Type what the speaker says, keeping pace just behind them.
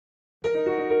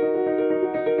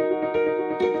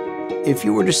If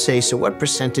you were to say, so what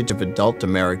percentage of adult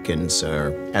Americans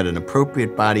are at an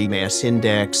appropriate body mass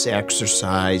index,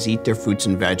 exercise, eat their fruits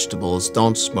and vegetables,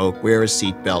 don't smoke, wear a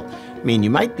seatbelt, I mean, you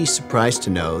might be surprised to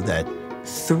know that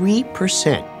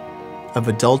 3% of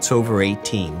adults over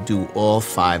 18 do all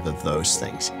 5 of those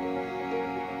things.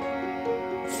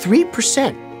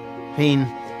 3%. I mean,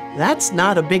 that's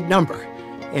not a big number.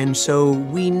 And so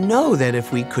we know that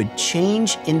if we could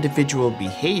change individual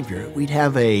behavior, we'd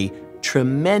have a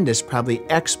tremendous, probably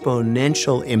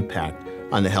exponential impact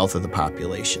on the health of the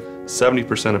population.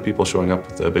 70% of people showing up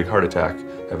with a big heart attack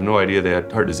have no idea they had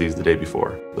heart disease the day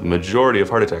before. The majority of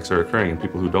heart attacks are occurring in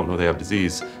people who don't know they have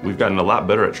disease. We've gotten a lot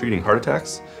better at treating heart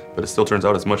attacks, but it still turns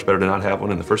out it's much better to not have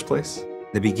one in the first place.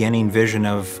 The beginning vision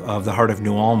of the Heart of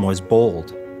New Ulm was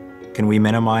bold. Can we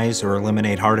minimize or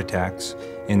eliminate heart attacks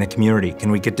in the community?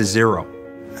 Can we get to 0?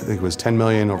 I think it was 10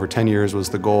 million over 10 years was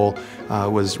the goal,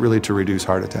 was really to reduce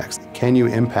heart attacks. Can you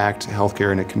impact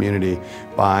healthcare in a community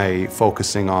by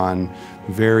focusing on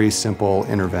very simple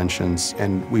interventions?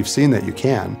 And we've seen that you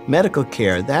can. Medical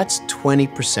care, that's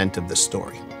 20% of the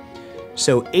story.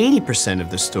 So 80%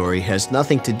 of the story has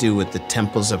nothing to do with the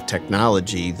temples of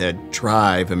technology that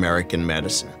drive American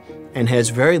medicine, and has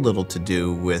very little to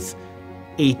do with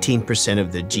 18%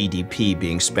 of the GDP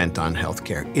being spent on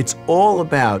healthcare. It's all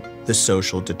about the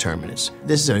social determinants.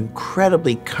 This is an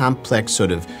incredibly complex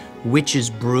sort of witch's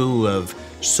brew of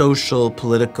social,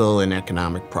 political, and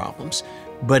economic problems,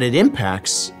 but it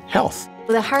impacts health.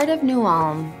 The Heart of New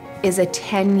Ulm is a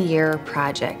 10-year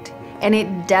project, and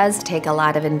it does take a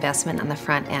lot of investment on the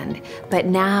front end. But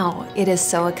now it is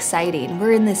so exciting.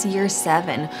 We're in this year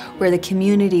 7 where the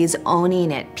community is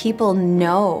owning it. People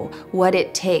know what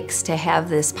it takes to have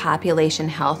this population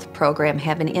health program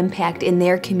have an impact in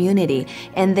their community,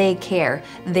 and they care.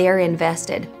 They're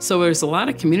invested. So there's a lot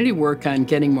of community work on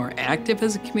getting more active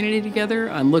as a community together,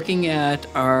 on looking at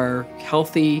our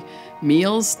healthy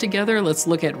meals together. Let's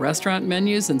look at restaurant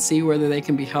menus and see whether they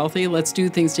can be healthy. Let's do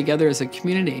things together as a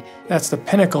community. That's the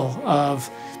pinnacle of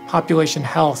population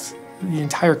health, the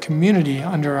entire community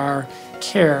under our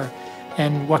care,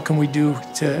 and what can we do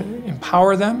to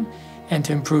empower them and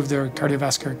to improve their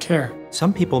cardiovascular care.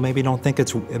 Some people maybe don't think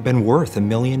it's been worth $1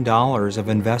 million of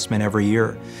investment every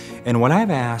year. And what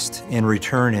I've asked in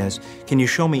return is, can you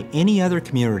show me any other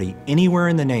community anywhere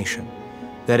in the nation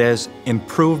that has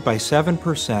improved by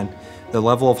 7% the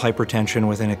level of hypertension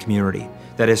within a community,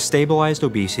 that has stabilized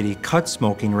obesity, cut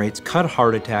smoking rates, cut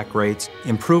heart attack rates,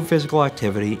 improved physical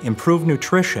activity, improved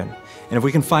nutrition? And if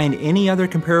we can find any other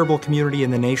comparable community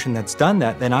in the nation that's done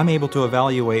that, then I'm able to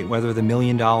evaluate whether the $1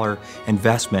 million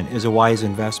investment is a wise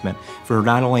investment for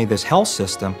not only this health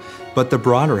system, but the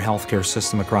broader healthcare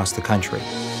system across the country.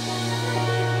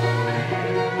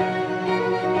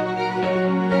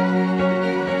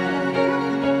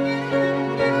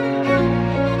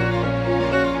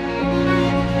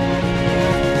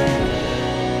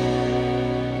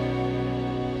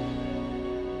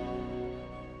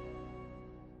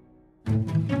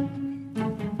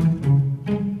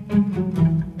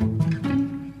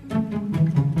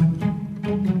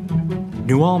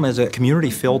 New Ulm is a community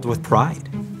filled with pride.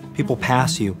 People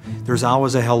pass you, there's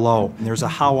always a hello, and there's a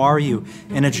how are you,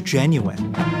 and it's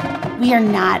genuine. We are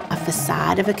not a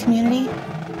facade of a community,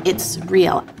 it's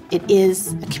real. It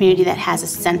is a community that has a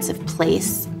sense of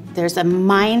place. There's a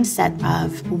mindset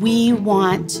of we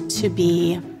want to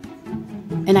be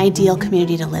an ideal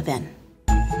community to live in.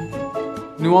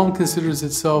 New Ulm considers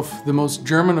itself the most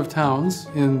German of towns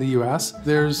in the U.S.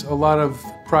 There's a lot of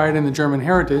pride in the German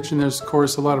heritage, and there's, of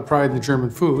course, a lot of pride in the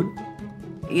German food.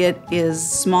 It is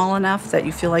small enough that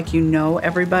you feel like you know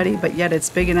everybody, but yet it's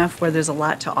big enough where there's a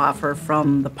lot to offer,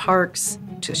 from the parks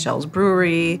to Shell's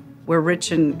Brewery. We're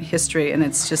rich in history, and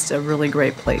it's just a really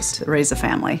great place to raise a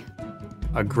family.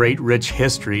 A great, rich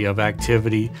history of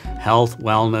activity, health,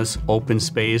 wellness, open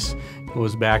space. It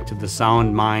goes back to the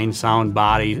sound mind, sound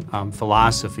body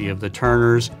philosophy of the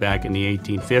Turners back in the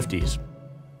 1850s.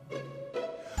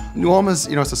 New Ulm is,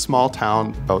 it's a small town,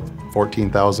 about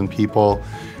 14,000 people,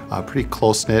 pretty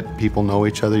close-knit. People know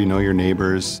each other, you know your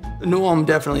neighbors. New Ulm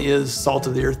definitely is salt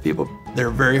of the earth people. They're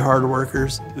very hard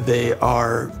workers. They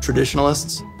are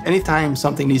traditionalists. Anytime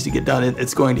something needs to get done,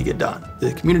 it's going to get done.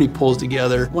 The community pulls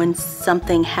together. When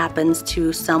something happens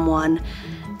to someone,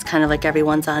 it's kind of like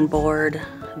everyone's on board,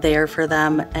 there for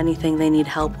them, anything they need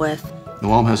help with.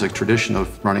 New Ulm has a tradition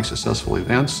of running successful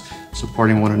events,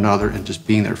 supporting one another, and just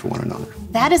being there for one another.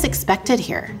 That is expected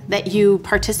here, that you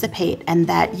participate and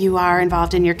that you are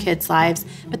involved in your kids' lives,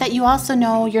 but that you also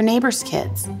know your neighbors'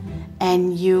 kids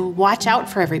and you watch out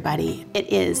for everybody. It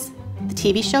is the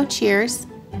TV show Cheers,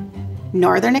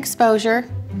 Northern Exposure,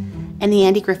 and the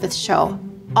Andy Griffith Show,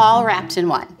 all wrapped in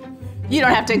one. You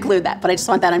don't have to include that, but I just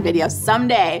want that on video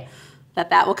someday,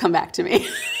 that will come back to me.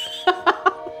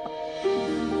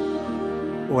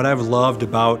 What I've loved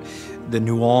about the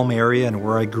New Ulm area and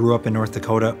where I grew up in North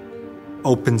Dakota,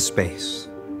 open space.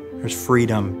 There's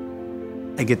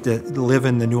freedom. I get to live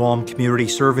in the New Ulm community,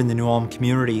 serve in the New Ulm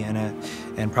community,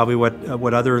 and probably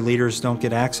what other leaders don't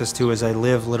get access to is I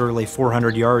live literally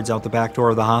 400 yards out the back door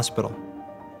of the hospital.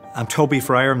 I'm Toby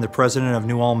Freier. I'm the president of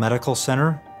New Ulm Medical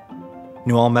Center.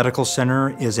 New Ulm Medical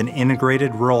Center is an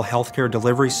integrated rural healthcare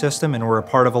delivery system, and we're a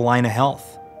part of Allina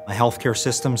Health, a healthcare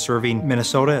system serving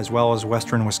Minnesota as well as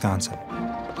western Wisconsin.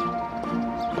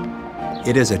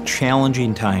 It is a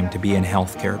challenging time to be in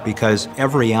healthcare because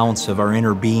every ounce of our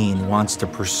inner being wants to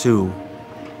pursue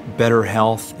better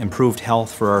health, improved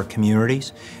health for our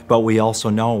communities, but we also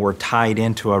know we're tied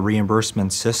into a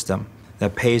reimbursement system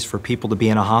that pays for people to be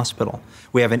in a hospital.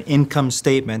 We have an income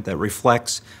statement that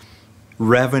reflects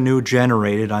revenue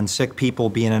generated on sick people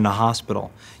being in a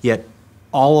hospital, yet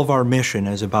all of our mission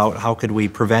is about how could we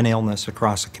prevent illness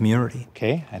across the community.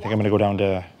 Okay, I think I'm gonna go down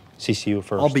to CCU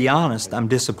first. I'll be honest, I'm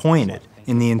disappointed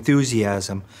in the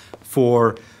enthusiasm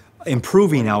for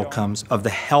improving outcomes of the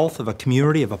health of a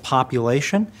community, of a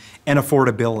population, and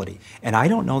affordability. And I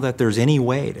don't know that there's any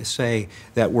way to say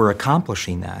that we're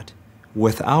accomplishing that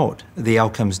without the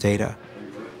outcomes data.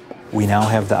 We now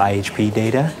have the IHP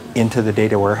data into the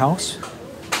data warehouse,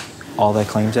 all that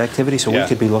claims activity, so we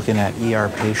could be looking at ER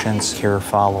patients, care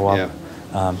follow-up,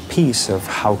 piece of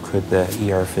how could the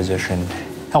ER physician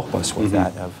help us with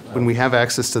that. When we have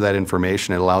access to that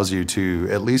information, it allows you to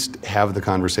at least have the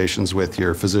conversations with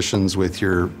your physicians, with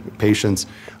your patients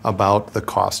about the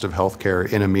cost of healthcare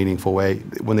in a meaningful way.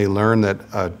 When they learn that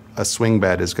a swing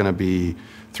bed is going to be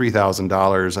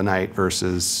 $3,000 a night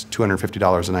versus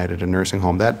 $250 a night at a nursing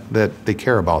home, that they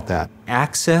care about that.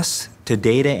 Access to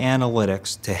data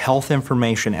analytics, to health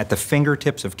information at the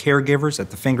fingertips of caregivers, at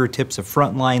the fingertips of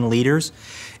frontline leaders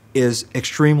is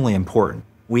extremely important.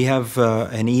 We have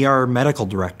an ER medical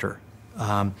director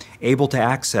able to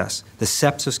access the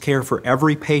sepsis care for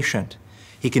every patient.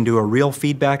 He can do a real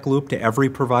feedback loop to every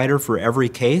provider for every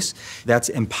case. That's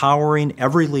empowering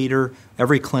every leader,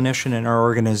 every clinician in our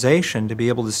organization to be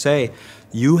able to say,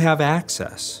 you have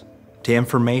access to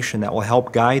information that will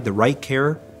help guide the right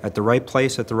care at the right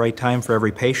place at the right time for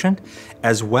every patient,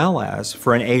 as well as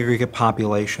for an aggregate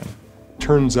population.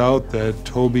 Turns out that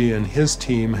Toby and his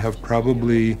team have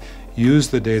probably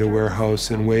used the data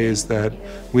warehouse in ways that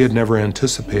we had never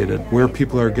anticipated. Where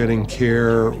people are getting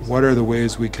care, what are the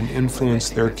ways we can influence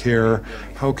their care,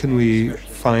 how can we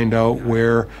find out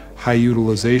where high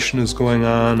utilization is going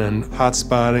on and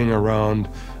hotspotting around,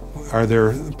 are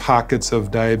there pockets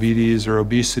of diabetes or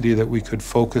obesity that we could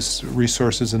focus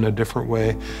resources in a different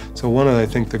way. So one of, I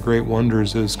think, the great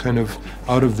wonders is kind of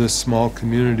out of this small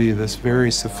community, this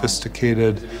very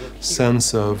sophisticated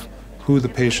sense of who the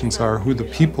patients are, who the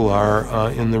people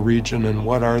are in the region, and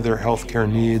what are their healthcare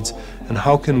needs, and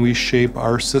how can we shape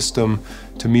our system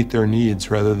to meet their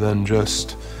needs rather than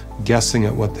just guessing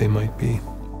at what they might be.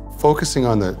 Focusing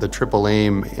on the triple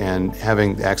aim and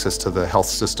having access to the health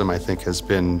system, I think, has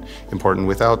been important.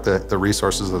 Without the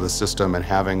resources of the system and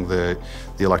having the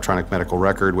electronic medical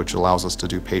record, which allows us to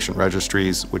do patient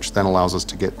registries, which then allows us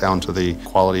to get down to the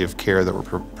quality of care that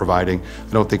we're providing,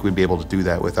 I don't think we'd be able to do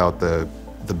that without the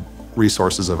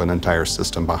resources of an entire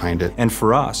system behind it. And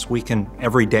for us, we can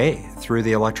every day, through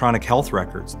the electronic health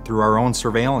records, through our own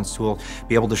surveillance tool,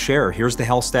 be able to share, here's the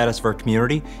health status of our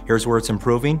community, here's where it's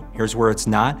improving, here's where it's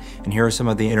not, and here are some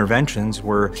of the interventions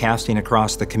we're casting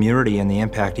across the community and the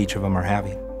impact each of them are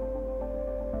having.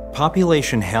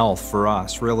 Population health for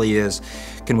us really is,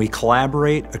 can we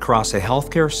collaborate across a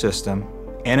healthcare system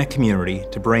and a community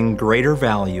to bring greater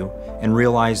value and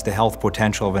realize the health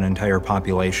potential of an entire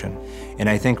population. And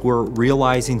I think we're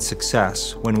realizing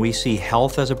success when we see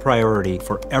health as a priority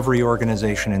for every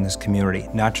organization in this community,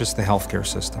 not just the healthcare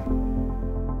system.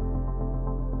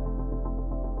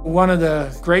 One of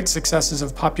the great successes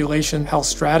of population health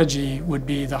strategy would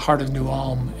be the Heart of New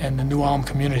Ulm and the New Ulm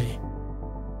community.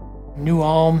 New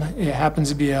Ulm, it happens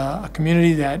to be a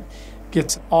community that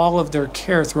gets all of their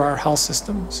care through our health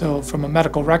system. So from a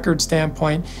medical record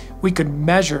standpoint, we could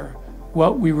measure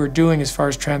what we were doing as far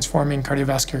as transforming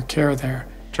cardiovascular care there.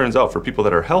 Turns out for people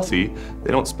that are healthy,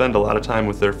 they don't spend a lot of time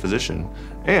with their physician.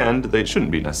 And they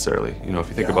shouldn't be necessarily. You know, if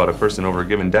you think about a person over a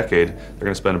given decade, they're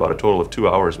going to spend about a total of 2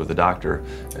 hours with a doctor.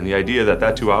 And the idea that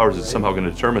that 2 hours is somehow going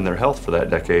to determine their health for that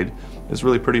decade is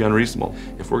really pretty unreasonable.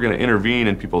 If we're going to intervene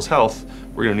in people's health,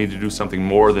 we're going to need to do something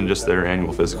more than just their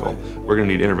annual physical. We're going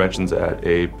to need interventions at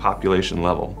a population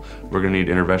level. We're going to need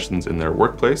interventions in their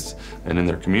workplace and in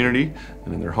their community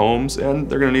and in their homes, and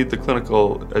they're going to need the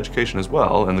clinical education as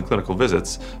well and the clinical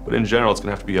visits. But in general, it's going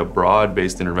to have to be a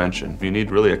broad-based intervention. You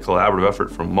need really a collaborative effort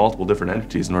from multiple different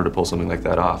entities in order to pull something like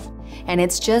that off. And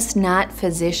it's just not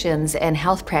physicians and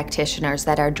health practitioners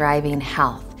that are driving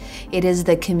health. It is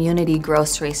the community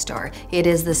grocery store, it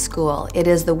is the school, it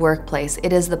is the workplace,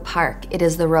 it is the park, it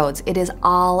is the roads, it is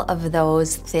all of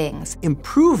those things.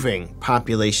 Improving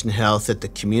population health at the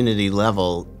community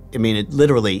level, I mean,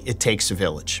 it takes a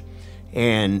village.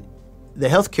 And the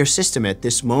healthcare system at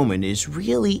this moment is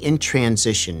really in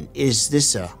transition. Is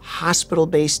this a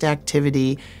hospital-based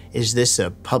activity? Is this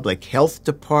a public health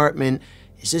department?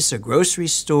 Is this a grocery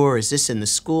store? Is this in the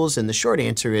schools? And the short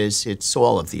answer is it's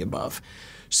all of the above.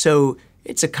 So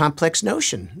it's a complex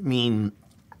notion. I mean,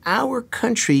 our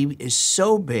country is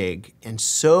so big and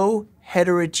so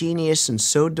heterogeneous and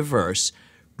so diverse,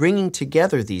 bringing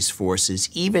together these forces,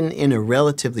 even in a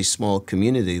relatively small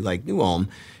community like New Ulm,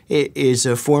 is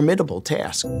a formidable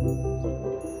task.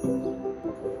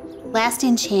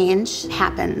 Lasting change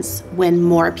happens when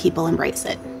more people embrace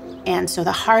it. And so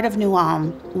the Heart of New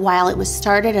Ulm, while it was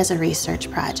started as a research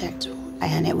project,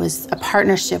 and it was a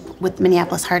partnership with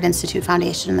Minneapolis Heart Institute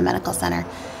Foundation and the Medical Center,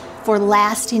 for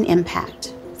lasting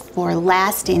impact, for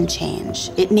lasting change,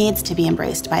 it needs to be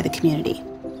embraced by the community.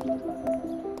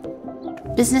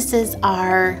 Businesses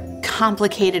are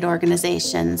complicated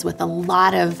organizations with a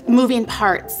lot of moving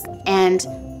parts, and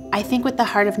I think what the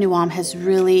Heart of New Ulm has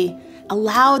really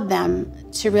allowed them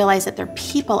to realize that their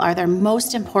people are their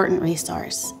most important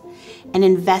resource, and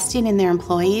investing in their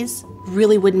employees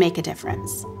really would make a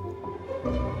difference.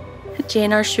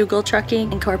 J&R Schugel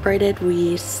Trucking Incorporated,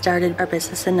 we started our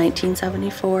business in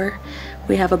 1974.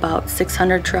 We have about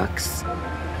 600 trucks.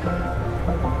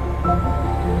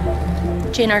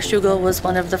 J&R Schugel was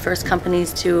one of the first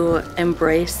companies to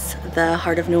embrace the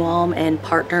Heart of New Ulm and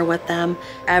partner with them.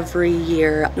 Every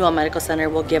year, Ulm Medical Center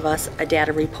will give us a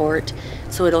data report,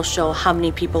 so it'll show how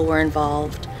many people were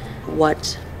involved,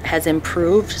 what has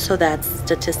improved, so that's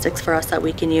statistics for us that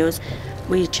we can use.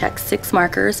 We check 6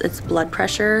 markers. It's blood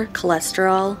pressure,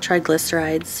 cholesterol,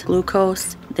 triglycerides,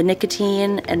 glucose, the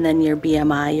nicotine, and then your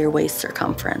BMI, your waist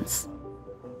circumference.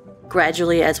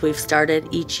 Gradually, as we've started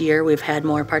each year, we've had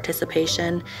more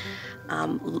participation.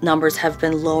 Numbers have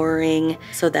been lowering,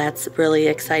 so that's really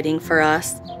exciting for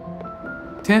us.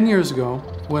 10 years ago,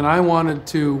 when I wanted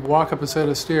to walk up a set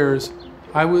of stairs,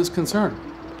 I was concerned.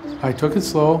 I took it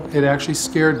slow. It actually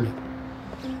scared me.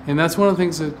 And that's one of the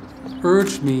things that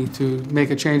urged me to make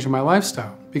a change in my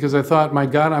lifestyle, because I thought, my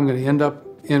God, I'm going to end up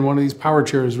in one of these power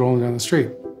chairs rolling down the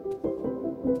street.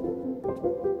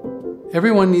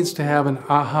 Everyone needs to have an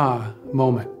aha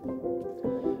moment.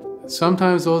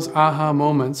 Sometimes those aha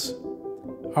moments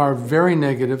are very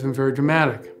negative and very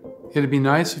dramatic. It'd be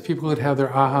nice if people could have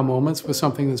their aha moments with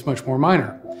something that's much more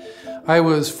minor. I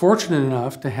was fortunate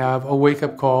enough to have a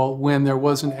wake-up call when there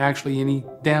wasn't actually any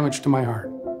damage to my heart.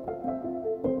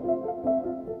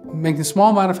 Making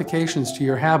small modifications to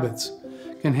your habits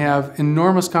can have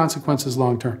enormous consequences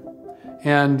long-term,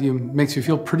 and it makes you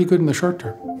feel pretty good in the short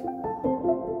term.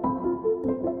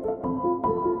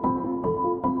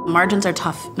 Margins are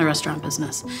tough in the restaurant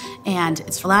business, and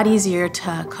it's a lot easier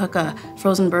to cook a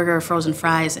frozen burger or frozen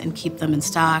fries and keep them in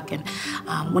stock. And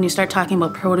when you start talking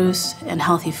about produce and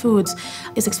healthy foods,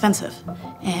 it's expensive,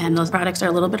 and those products are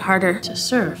a little bit harder to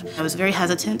serve. I was very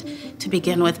hesitant to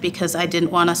begin with because I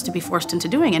didn't want us to be forced into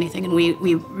doing anything, and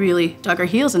we really dug our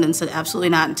heels in and said, absolutely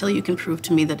not until you can prove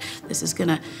to me that this is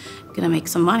gonna make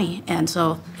some money. And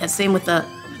so, same with the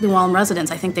New Ulm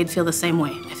residents, I think they'd feel the same way.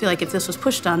 I feel like if this was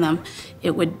pushed on them,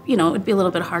 it would be a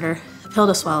little bit harder pill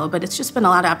to swallow, but it's just been a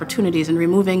lot of opportunities in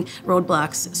removing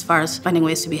roadblocks as far as finding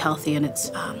ways to be healthy, and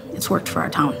it's worked for our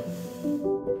town.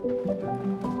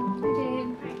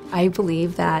 I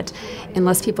believe that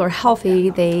unless people are healthy,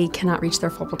 they cannot reach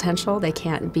their full potential. They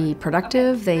can't be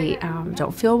productive. They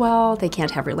don't feel well. They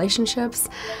can't have relationships.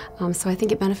 So I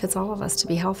think it benefits all of us to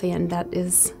be healthy, and that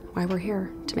is why we're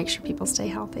here, to make sure people stay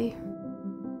healthy.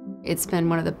 It's been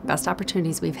one of the best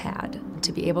opportunities we've had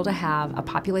to be able to have a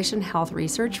population health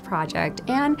research project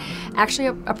and actually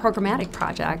a programmatic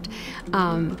project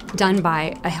done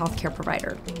by a healthcare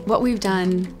provider. What we've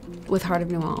done with Heart of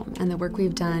New Ulm and the work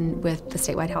we've done with the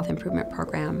statewide health improvement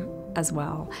program as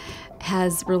well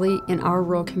has really, in our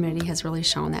rural community, has really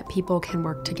shown that people can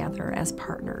work together as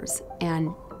partners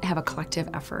and have a collective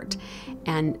effort,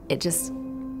 and it just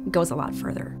goes a lot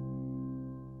further.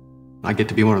 I get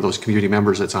to be one of those community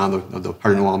members that's on the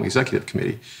Heart of New Ulm Executive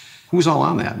Committee. Who's all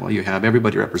on that? Well, you have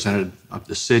everybody represented of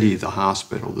the city, the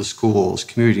hospital, the schools,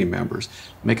 community members,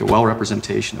 make a well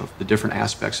representation of the different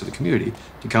aspects of the community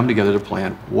to come together to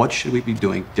plan what should we be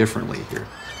doing differently here.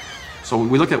 So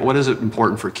we look at what is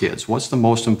important for kids. What's the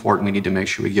most important we need to make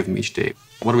sure we give them each day?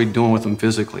 What are we doing with them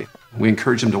physically? We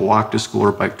encourage them to walk to school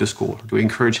or bike to school. Do we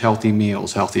encourage healthy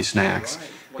meals, healthy snacks?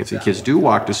 If the kids do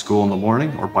walk to school in the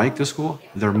morning or bike to school,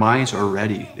 their minds are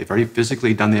ready. They've already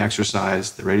physically done the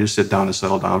exercise. They're ready to sit down and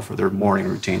settle down for their morning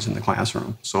routines in the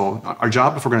classroom. So our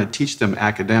job, if we're going to teach them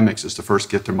academics, is to first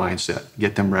get their mindset,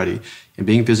 get them ready. And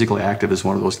being physically active is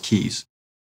one of those keys.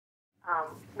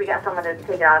 We got someone to take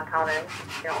it out of town and,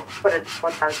 put it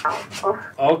out of town.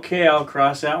 Oh. Okay, I'll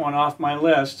cross that one off my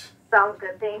list. Sounds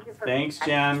good. Thank you. Thanks,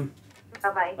 Jen.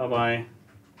 Bye-bye. Bye-bye.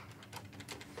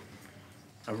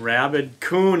 A rabid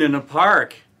coon in a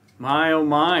park. My, oh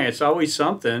my, it's always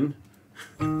something.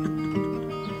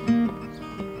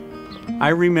 I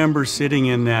remember sitting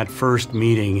in that first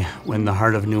meeting when the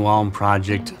Heart of New Ulm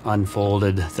project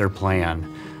unfolded their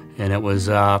plan. And it was,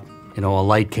 a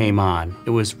light came on. It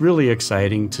was really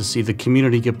exciting to see the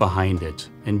community get behind it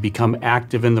and become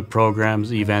active in the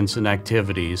programs, events, and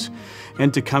activities,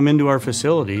 and to come into our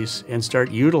facilities and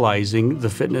start utilizing the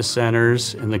fitness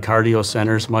centers and the cardio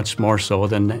centers much more so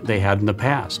than they had in the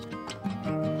past.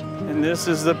 And this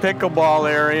is the pickleball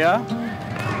area.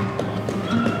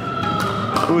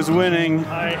 Who's winning?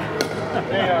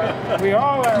 They are. We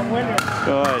all are winners.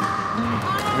 Good.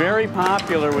 Very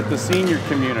popular with the senior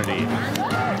community.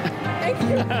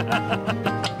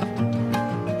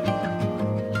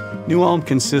 New Ulm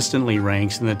consistently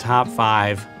ranks in the top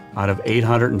 5 out of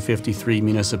 853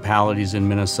 municipalities in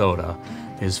Minnesota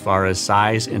as far as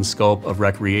size and scope of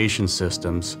recreation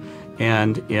systems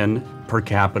and in per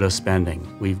capita spending.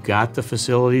 We've got the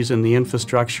facilities and the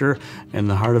infrastructure, and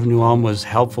the Heart of New Ulm was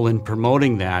helpful in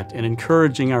promoting that and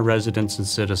encouraging our residents and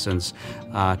citizens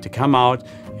to come out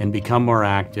and become more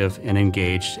active and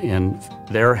engaged in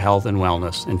their health and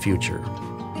wellness and future.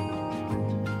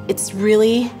 It's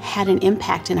really had an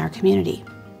impact in our community.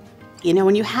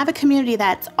 When you have a community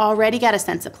that's already got a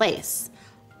sense of place,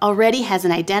 already has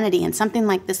an identity, and something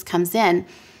like this comes in,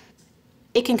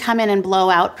 it can come in and blow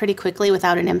out pretty quickly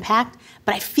without an impact.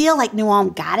 But I feel like New Ulm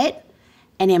got it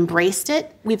and embraced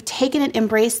it. We've taken it,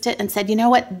 embraced it, and said, you know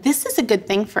what, this is a good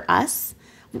thing for us.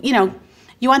 You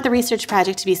want the research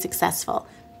project to be successful,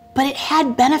 but it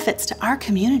had benefits to our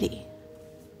community.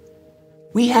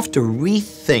 We have to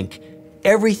rethink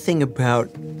everything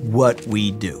about what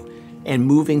we do. And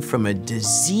moving from a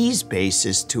disease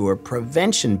basis to a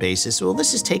prevention basis, well,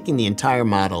 this is taking the entire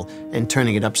model and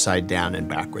turning it upside down and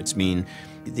backwards. I mean,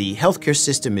 the healthcare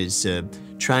system is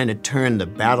trying to turn the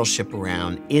battleship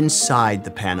around inside the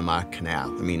Panama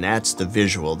Canal. I mean, that's the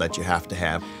visual that you have to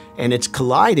have. And it's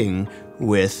colliding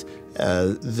with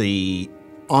the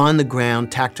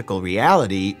on-the-ground tactical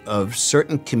reality of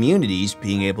certain communities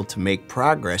being able to make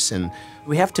progress. And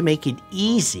we have to make it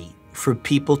easy for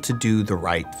people to do the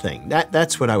right thing.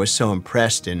 That's what I was so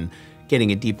impressed in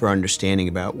getting a deeper understanding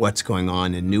about what's going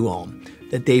on in New Ulm,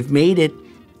 that they've made it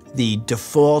the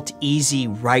default, easy,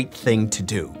 right thing to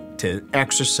do, to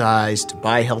exercise, to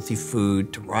buy healthy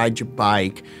food, to ride your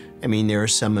bike. I mean, there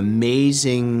is some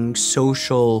amazing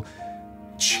social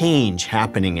change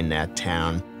happening in that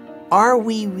town. Are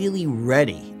we really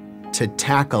ready to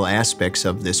tackle aspects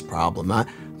of this problem?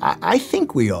 I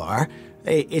think we are.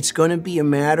 It's going to be a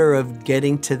matter of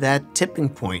getting to that tipping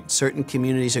point. Certain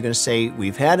communities are going to say,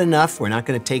 we've had enough, we're not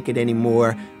going to take it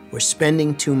anymore, we're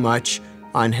spending too much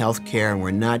on health care, and we're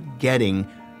not getting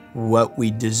what we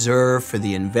deserve for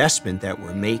the investment that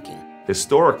we're making.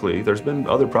 Historically, there's been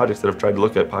other projects that have tried to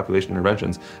look at population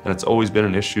interventions, and it's always been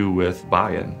an issue with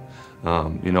buy-in.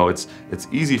 It's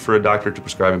easy for a doctor to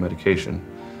prescribe a medication.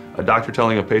 A doctor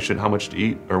telling a patient how much to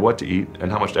eat or what to eat and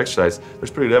how much to exercise,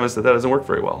 there's pretty good evidence that doesn't work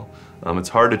very well. It's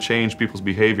hard to change people's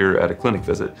behavior at a clinic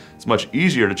visit. It's much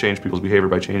easier to change people's behavior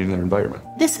by changing their environment.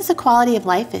 This is a quality of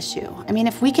life issue. I mean,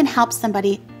 if we can help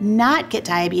somebody not get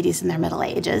diabetes in their middle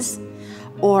ages,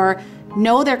 or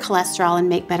know their cholesterol and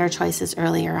make better choices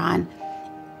earlier on,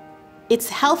 it's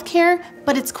health care,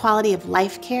 but it's quality of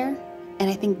life care. And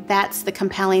I think that's the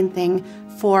compelling thing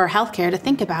for healthcare to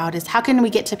think about, is how can we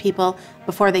get to people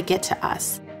before they get to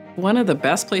us? One of the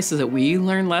best places that we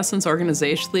learn lessons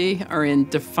organizationally are in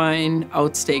defined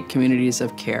outstate communities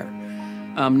of care.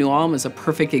 New Ulm is a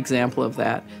perfect example of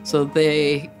that. So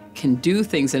they can do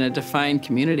things in a defined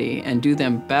community and do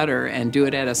them better and do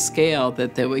it at a scale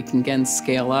that we can again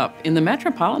scale up. In the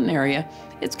metropolitan area,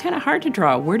 it's kind of hard to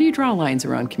draw. Where do you draw lines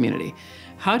around community?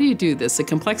 How do you do this? The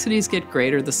complexities get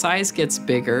greater, the size gets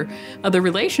bigger, the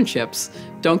relationships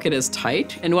don't get as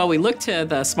tight. And while we look to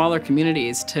the smaller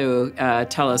communities to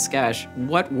tell us, gosh,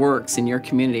 what works in your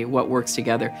community, what works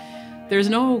together, there's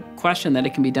no question that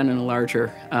it can be done in a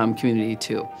larger community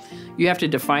too. You have to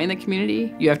define the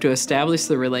community, you have to establish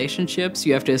the relationships,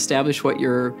 you have to establish what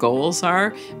your goals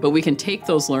are, but we can take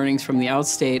those learnings from the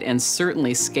outstate and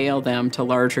certainly scale them to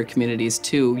larger communities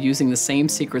too, using the same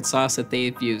secret sauce that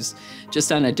they've used,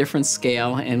 just on a different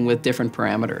scale and with different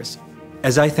parameters.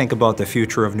 As I think about the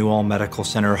future of New Ulm Medical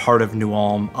Center, Heart of New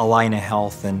Ulm, Allina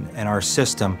Health, and our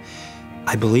system,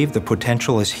 I believe the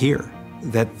potential is here,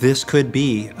 that this could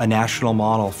be a national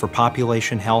model for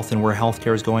population health and where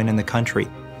healthcare is going in the country.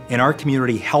 In our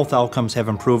community, health outcomes have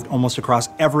improved almost across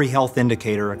every health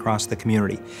indicator across the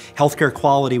community. Healthcare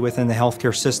quality within the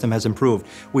healthcare system has improved.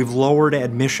 We've lowered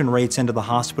admission rates into the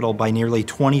hospital by nearly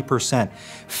 20%,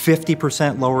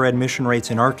 50% lower admission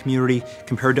rates in our community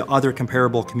compared to other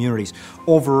comparable communities.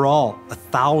 Overall,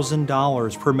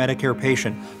 $1,000 per Medicare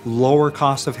patient, lower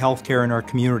cost of healthcare in our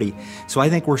community. So I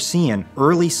think we're seeing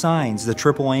early signs the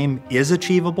triple aim is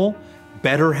achievable.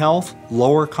 Better health,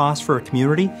 lower cost for a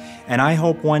community, and I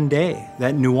hope one day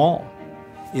that New Ulm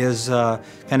is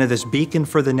kind of this beacon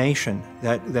for the nation,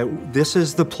 that this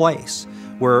is the place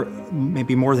where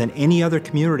maybe more than any other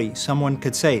community someone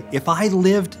could say, if I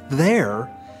lived there,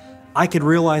 I could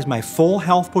realize my full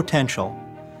health potential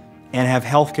and have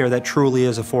health care that truly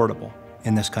is affordable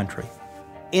in this country.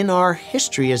 In our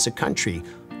history as a country,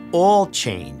 all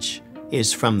change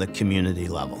is from the community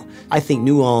level. I think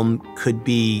New Ulm could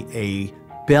be a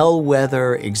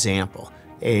bellwether example,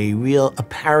 a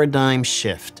paradigm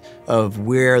shift of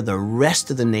where the rest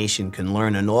of the nation can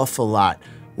learn an awful lot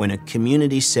when a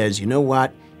community says, you know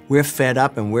what, we're fed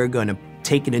up and we're going to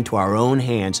take it into our own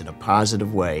hands in a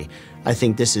positive way. I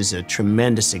think this is a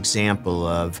tremendous example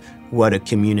of what a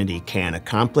community can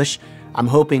accomplish. I'm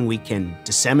hoping we can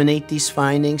disseminate these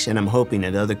findings, and I'm hoping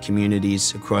that other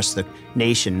communities across the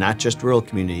nation, not just rural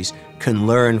communities, can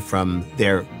learn from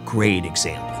their great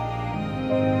example.